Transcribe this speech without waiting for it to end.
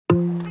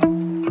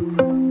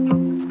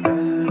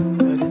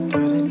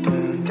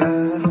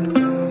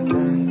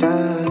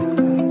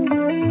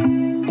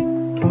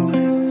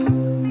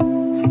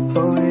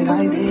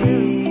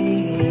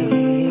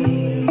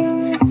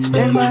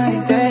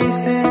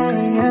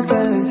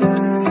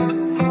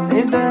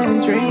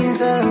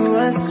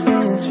just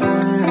when it's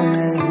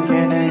fun.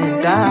 Can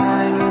it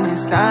die when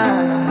it's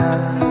not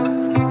enough?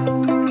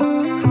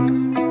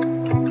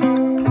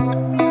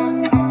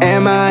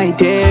 Am I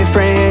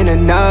different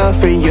enough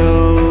for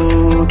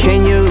you?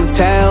 Can you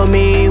tell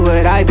me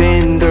what I've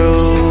been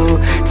through?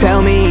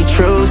 Tell me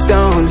truths,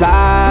 don't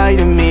lie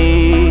to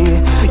me.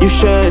 You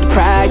should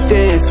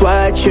practice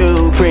what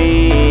you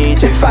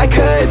preach. If I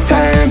could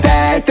turn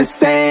back the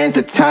sands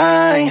of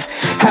time,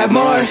 have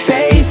more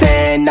faith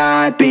and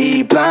not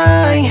be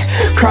blind,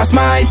 cross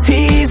my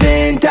T's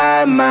and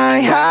dot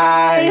my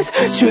I's,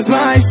 choose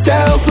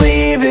myself,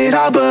 leave it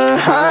all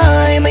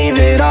behind, leave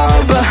it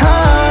all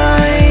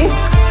behind.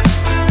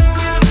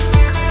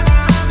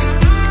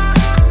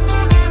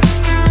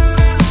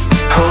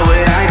 Who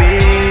would I be?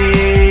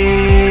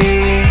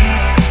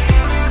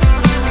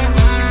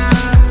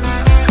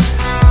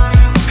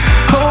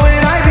 Who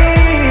would I be?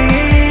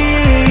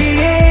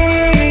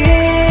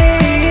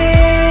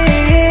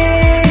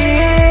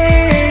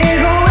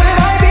 Who would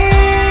I be?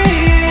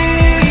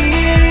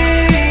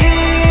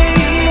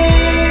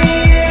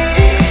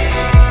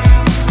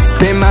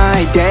 Spend my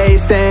day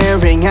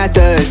staring at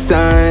the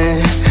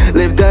sun,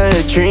 live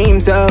the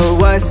dreams of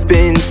what's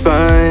been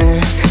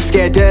spun.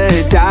 Scared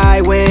to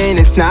die when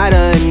it's not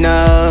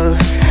enough.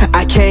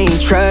 I can't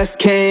trust,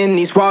 can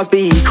these walls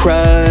be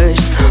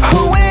crushed?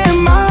 Who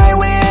am I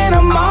when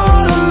I'm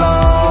all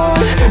alone?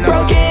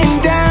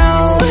 Broken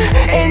down,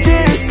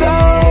 injured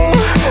soul,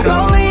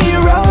 lonely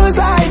roads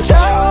I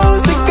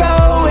chose to go.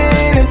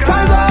 And at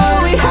times all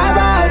we have,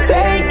 I'll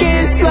take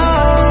it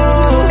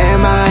slow.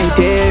 Am I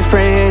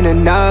different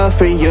enough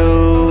for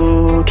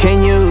you?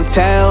 Can you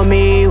tell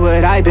me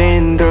what I've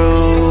been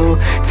through?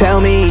 Tell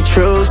me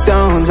truths,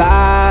 don't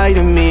lie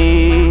to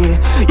me.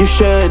 You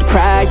should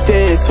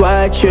practice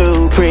what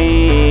you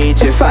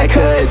preach. If I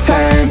could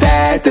turn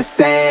back the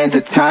sands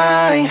of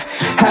time,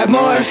 have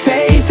more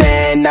faith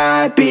and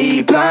not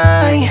be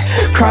blind,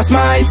 cross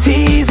my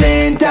T's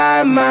and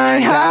dot my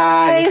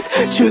I's,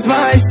 choose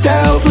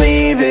myself,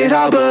 leave it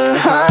all